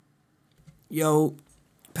Yo,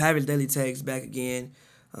 Pavish Daily Takes back again.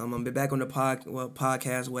 I'm back on the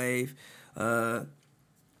podcast wave. Uh,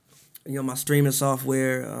 my streaming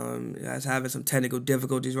software is having some technical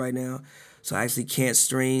difficulties right now, so I actually can't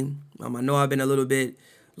stream. I know I've been a little bit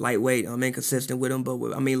lightweight. I'm inconsistent with them, but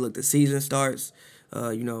look, the season starts.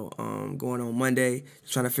 Going on Monday,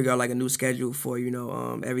 just trying to figure out like a new schedule for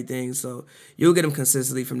everything. So you'll get them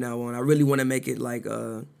consistently from now on. I really want to make it like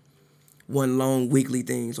one long weekly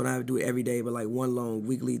thing. So I don't have to do it every day, but like one long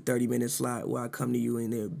weekly 30-minute slot where I come to you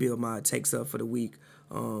and then build my takes up for the week.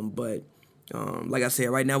 But like I said,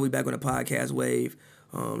 right now we back on the podcast wave.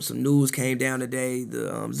 Some news came down today.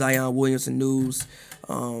 The Zion Williamson news.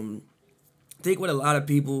 I think with a lot of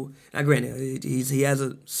people, now granted, he has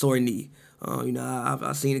a sore knee.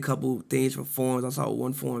 I've seen a couple things from forums. I saw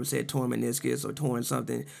one forum said torn meniscus or torn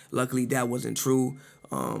something. Luckily, that wasn't true.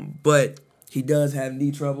 But he does have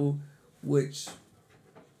knee trouble, which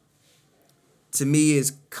to me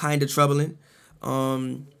is kind of troubling,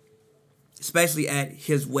 especially at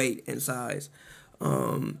his weight and size.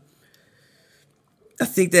 I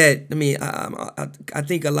think that I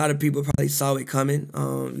think a lot of people probably saw it coming.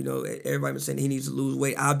 Everybody been saying he needs to lose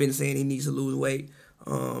weight. I've been saying he needs to lose weight.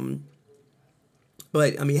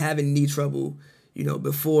 But having knee trouble,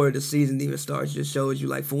 before the season even starts, just shows you,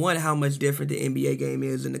 like, for one, how much different the NBA game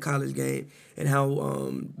is than the college game, and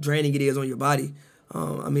how draining it is on your body.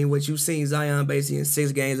 What you've seen Zion basically in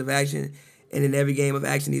 6 games of action, and in every game of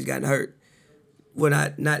action he's gotten hurt.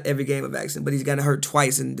 Well, not every game of action, but he's gotten hurt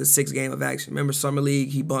twice in the 6 game of action. Remember Summer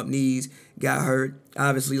League, he bumped knees, got hurt.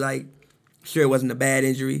 Obviously, like, sure it wasn't a bad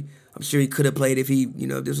injury. I'm sure he could have played if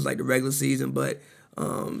this was like the regular season, but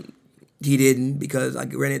he didn't because,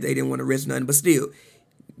 like, granted, they didn't want to risk nothing. But still,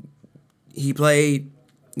 he played,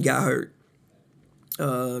 got hurt.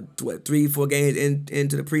 3-4 games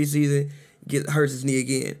into the preseason, hurts his knee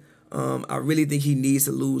again. I really think he needs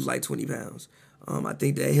to lose like 20 pounds. I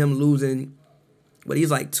think that him losing, but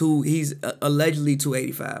he's like he's allegedly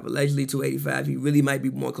 285. Allegedly 285. He really might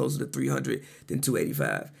be more closer to 300 than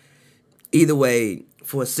 285. Either way,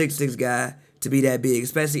 for a 6'6" guy to be that big,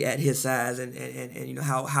 especially at his size and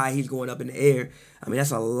how high he's going up in the air,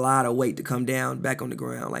 that's a lot of weight to come down back on the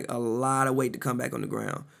ground. Like, a lot of weight to come back on the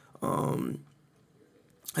ground.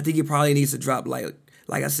 I think he probably needs to drop, like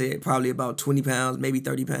I said, probably about 20 pounds, maybe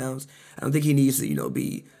 30 pounds. I don't think he needs to,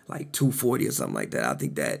 be like 240 or something like that. I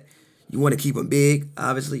think that you want to keep him big,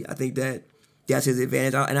 obviously. I think that that's his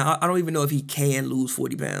advantage. And I don't even know if he can lose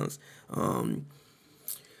 40 pounds.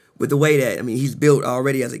 With the way that, he's built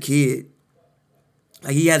already as a kid.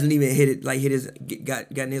 Like, he hasn't even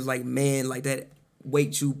gotten his, like, man, like, that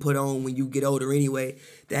weight you put on when you get older anyway.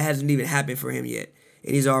 That hasn't even happened for him yet.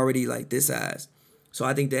 And he's already, like, this size. So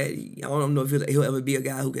I think that, I don't know if he'll ever be a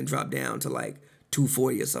guy who can drop down to like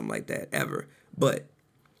 240 or something like that, ever. But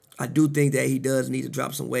I do think that he does need to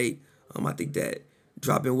drop some weight. I think that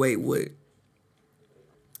dropping weight would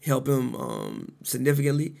help him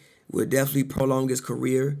significantly, would definitely prolong his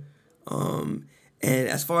career. And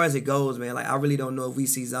as far as it goes, man, like, I really don't know if we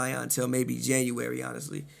see Zion until maybe January,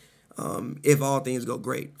 honestly. If all things go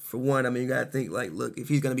great. For one, you got to think, like, look, if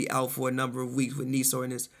he's going to be out for a number of weeks with knee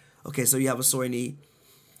soreness, okay, so you have a sore knee.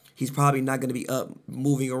 He's probably not going to be up,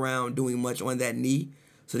 moving around, doing much on that knee.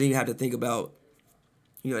 So then you have to think about,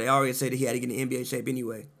 they already said that he had to get in NBA shape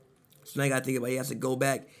anyway. So now you got to think about he has to go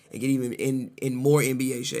back and get even in more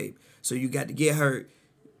NBA shape. So you got to get hurt,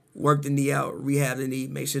 work the knee out, rehab the knee,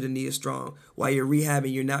 make sure the knee is strong. While you're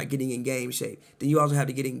rehabbing, you're not getting in game shape. Then you also have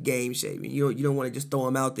to get in game shape. And you don't want to just throw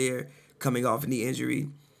him out there coming off a knee injury.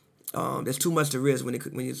 There's too much to risk when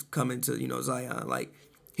it's coming to Zion. Like,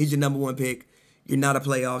 he's your number one pick. You're not a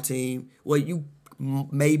playoff team. Well, you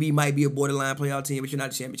maybe might be a borderline playoff team, but you're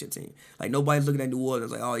not a championship team. Like, nobody's looking at New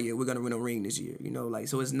Orleans like, oh yeah, we're gonna win a ring this year.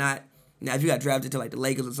 So it's not. Now, if you got drafted to like the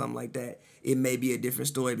Lakers or something like that, it may be a different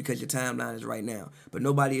story because your timeline is right now. But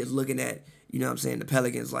nobody is looking at, the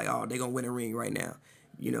Pelicans like, oh, they're gonna win a ring right now.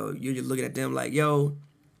 You're just looking at them like, yo,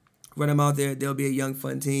 run them out there. They'll be a young,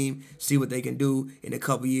 fun team. See what they can do. In a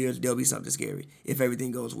couple years, they'll be something scary if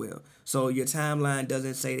everything goes well. So your timeline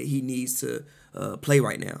doesn't say that he needs to play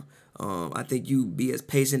right now. I think you be as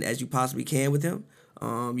patient as you possibly can with him.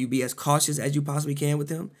 You be as cautious as you possibly can with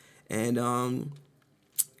him. And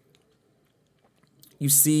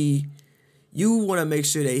you want to make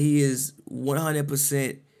sure that he is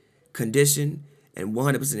 100% conditioned and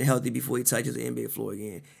 100% healthy before he touches the NBA floor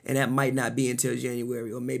again. And that might not be until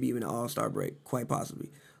January or maybe even the All-Star break, quite possibly.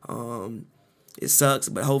 It sucks,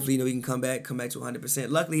 but hopefully, he can come back to 100%.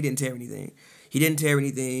 Luckily, he didn't tear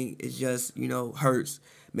anything. It just, hurts.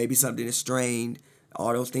 Maybe something is strained.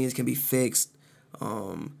 All those things can be fixed.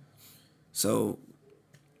 So So,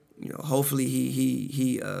 hopefully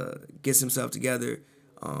he gets himself together,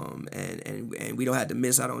 and we don't have to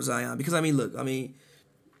miss out on Zion because look,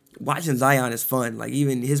 watching Zion is fun. Like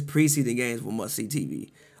even his preseason games were must see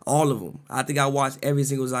TV. All of them. I think I watched every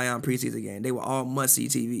single Zion preseason game. They were all must see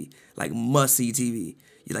TV. Like must see TV.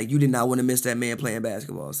 You did not want to miss that man playing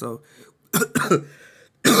basketball. So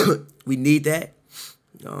we need that.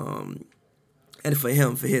 And for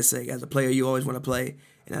his sake, as a player, you always want to play.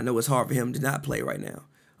 And I know it's hard for him to not play right now.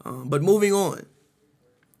 But moving on,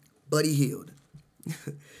 Buddy Hield.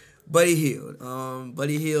 Buddy Hield.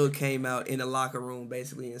 Buddy Hield came out in the locker room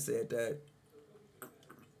basically and said that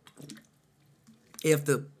if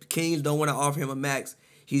the Kings don't want to offer him a max,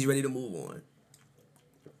 he's ready to move on.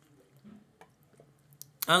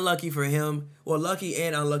 Unlucky for him. Well, lucky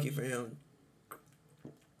and unlucky for him.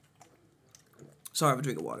 Sorry for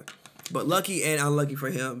drinking water. But lucky and unlucky for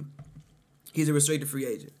him, he's a restricted free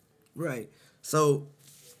agent. Right. So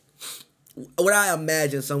what I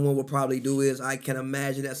imagine someone will probably do is I can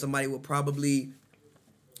imagine that somebody will probably,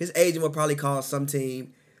 his agent will probably call some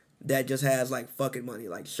team that just has like fucking money.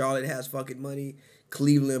 Like Charlotte has fucking money.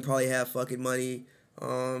 Cleveland probably have fucking money.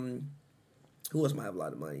 Who else might have a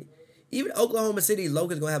lot of money? Even Oklahoma City,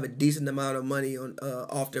 Logan's gonna have a decent amount of money on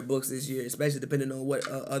off their books this year, especially depending on what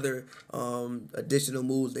other additional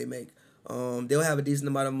moves they make. They'll have a decent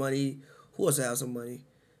amount of money. Who else have some money?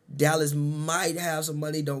 Dallas might have some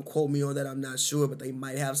money. Don't quote me on that. I'm not sure, but they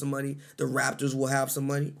might have some money. The Raptors will have some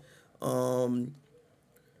money.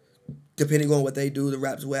 Depending on what they do, the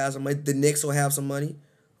Raptors will have some money. The Knicks will have some money.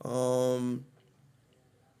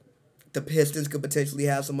 The Pistons could potentially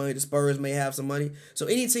have some money. The Spurs may have some money. So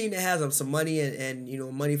any team that has some money and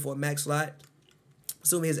money for a max slot,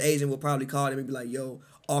 assuming his agent will probably call him and be like, yo,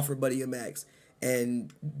 offer Buddy a max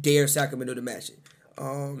and dare Sacramento to match it.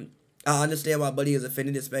 I understand why Buddy is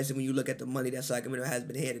offended, especially when you look at the money that Sacramento has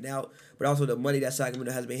been handing out. But also the money that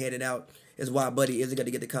Sacramento has been handing out is why Buddy isn't going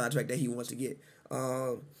to get the contract that he wants to get.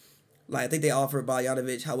 I think they offered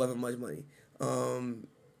Bogdanovic however much money.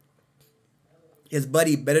 Is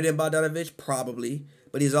Buddy better than Bogdanovic? Probably.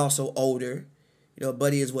 But he's also older.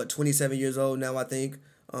 Buddy is, 27 years old now, I think.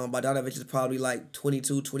 Bogdanovic is probably like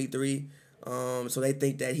 22, 23. So they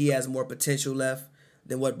think that he has more potential left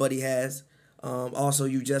than what Buddy has. Also,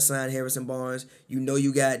 you just signed Harrison Barnes. You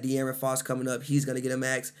got De'Aaron Fox coming up. He's going to get a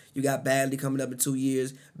max. You got Bagley coming up in 2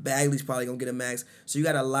 years. Bagley's probably going to get a max. So you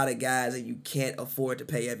got a lot of guys that you can't afford to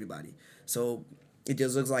pay everybody. So it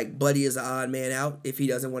just looks like Buddy is the odd man out if he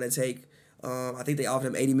doesn't want to take. I think they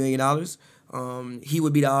offered him $80 million. He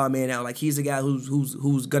would be the odd man out. Like he's the guy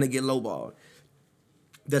who's going to get lowballed.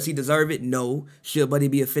 Does he deserve it? No. Should Buddy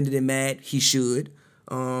be offended and mad? He should.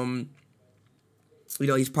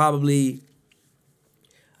 He's probably...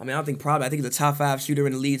 I don't think probably. I think he's a top 5 shooter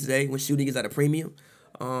in the league today when shooting is at a premium.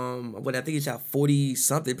 But I think he shot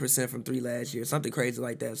 40-something% from 3 last year, something crazy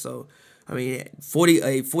like that. So, a 40%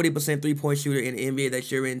 3-point shooter in the NBA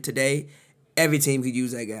that you're in today, every team could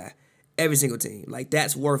use that guy. Every single team. Like,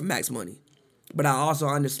 that's worth max money. But I also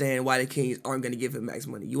understand why the Kings aren't going to give him max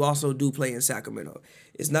money. You also do play in Sacramento.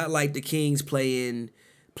 It's not like the Kings play in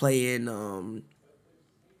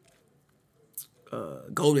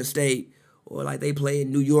Golden State, or like they play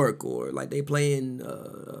in New York, or like they play in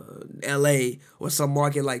L.A. or some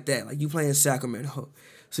market like that. Like you play in Sacramento.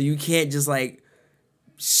 So you can't just like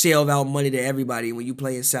shell out money to everybody when you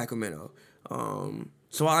play in Sacramento.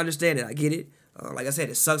 So I understand it. I get it. Like I said,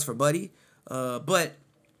 it sucks for Buddy. But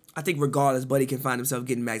I think regardless, Buddy can find himself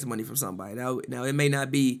getting max money from somebody. Now it may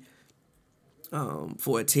not be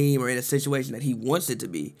for a team or in a situation that he wants it to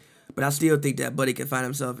be. But I still think that Buddy can find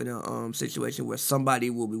himself in a situation where somebody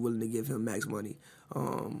will be willing to give him max money.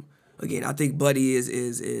 Again, I think Buddy is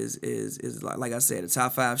like I said, a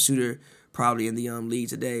top 5 shooter probably in the league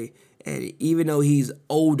today. And even though he's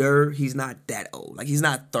older, he's not that old. Like he's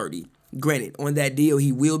not 30. Granted, on that deal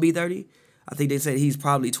he will be 30. I think they said he's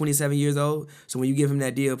probably 27 years old. So when you give him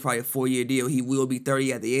that deal, probably a 4-year deal, he will be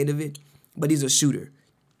 30 at the end of it. But he's a shooter,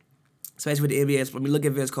 especially with the NBA. Look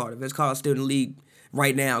at Vince Carter. Vince Carter's still in the league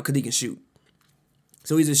right now because he can shoot.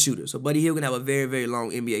 So he's a shooter. So Buddy Hield can have a very, very long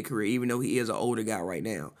NBA career, even though he is an older guy right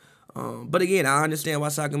now. But again, I understand why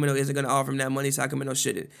Sacramento isn't going to offer him that money. Sacramento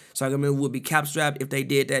shouldn't. Sacramento would be cap strapped if they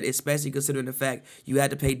did that, especially considering the fact you had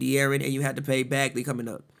to pay De'Aaron and you had to pay Bagley coming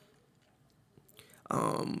up.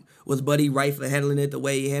 Was Buddy right for handling it the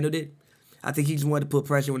way he handled it? I think he just wanted to put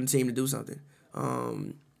pressure on the team to do something.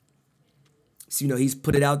 So, he's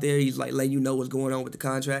put it out there. He's like letting you know what's going on with the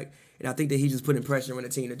contract. And I think that he's just putting pressure on the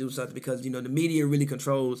team to do something because, the media really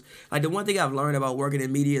controls. Like, the one thing I've learned about working in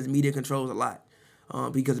media is media controls a lot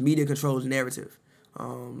because media controls narrative.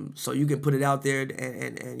 So you can put it out there,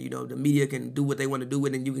 and the media can do what they want to do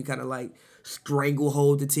with it, and you can kind of like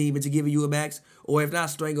stranglehold the team into giving you a max, or if not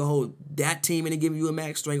stranglehold that team into giving you a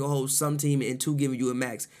max, stranglehold some team into giving you a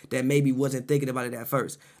max that maybe wasn't thinking about it at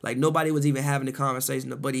first. Like nobody was even having the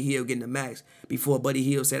conversation of Buddy Hield getting a max before Buddy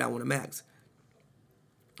Hield said I want a max.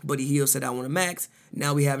 Buddy Hield said I want a max.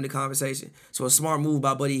 Now we having the conversation. So a smart move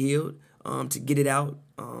by Buddy Hield to get it out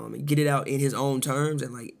and get it out in his own terms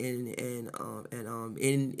and like in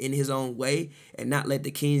his own way and not let the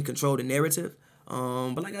Kings control the narrative.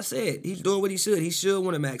 But like I said, he's doing what he should. He should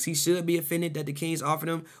want a max. He should be offended that the Kings offered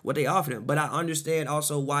him what they offered him. But I understand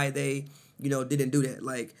also why they, didn't do that.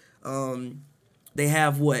 Like, they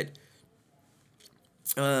have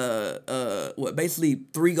basically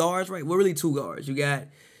three guards, right? Well, really two guards. You got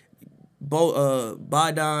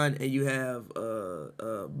Bogdan and you have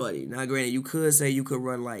Buddy. Now, granted, you could say you could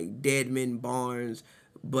run like Deadman, Barnes,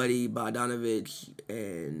 Buddy, Bogdanovich,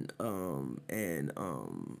 and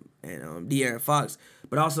De'Aaron Fox.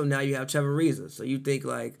 But also now you have Trevor Ariza. So you think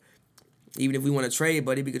like even if we want to trade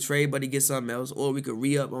Buddy, we could trade Buddy, get something else, or we could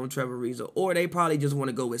re-up on Trevor Ariza, or they probably just want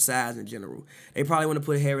to go with size in general. They probably want to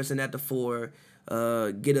put Harrison at the 4.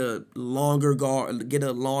 Get a longer guard, get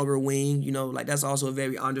a longer wing. Like that's also a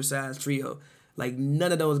very undersized trio. Like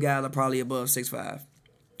none of those guys are probably above 6'5",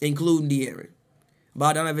 including De'Aaron.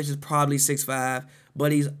 Bogdanovich is probably 6'5",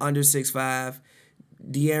 Buddy's under 6'5".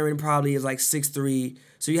 De'Aaron probably is like 6'3".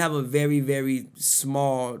 So you have a very, very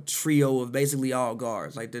small trio of basically all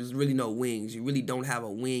guards. Like there's really no wings. You really don't have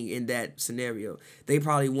a wing in that scenario. They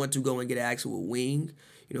probably want to go and get an actual wing.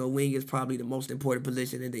 A wing is probably the most important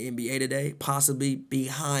position in the NBA today, possibly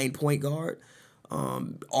behind point guard,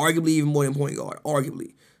 arguably even more than point guard,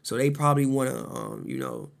 arguably. So they probably want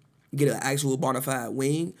to, get an actual bona fide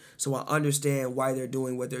wing. So I understand why they're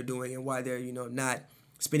doing what they're doing and why they're, not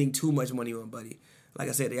spending too much money on Buddy. Like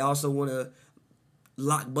I said, they also want to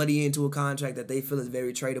lock Buddy into a contract that they feel is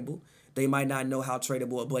very tradable. They might not know how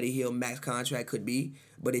tradable a Buddy Hield max contract could be,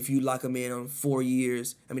 but if you lock him in on 4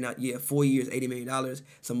 years, 4 years, $80 million,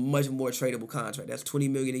 it's a much more tradable contract. That's $20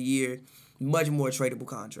 million a year, much more tradable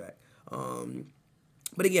contract.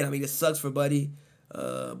 But again, it sucks for Buddy,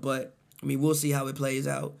 but we'll see how it plays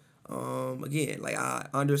out. Again, like I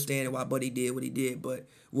understand why Buddy did what he did, but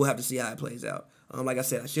we'll have to see how it plays out. Like I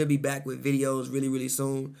said, I should be back with videos really, really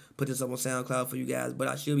soon. Put this up on SoundCloud for you guys, but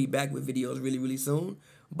I should be back with videos really, really soon.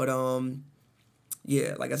 But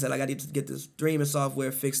yeah, like I said, I need to get this streaming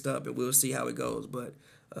software fixed up, and we'll see how it goes. But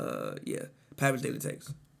yeah, Packers Daily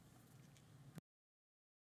Takes.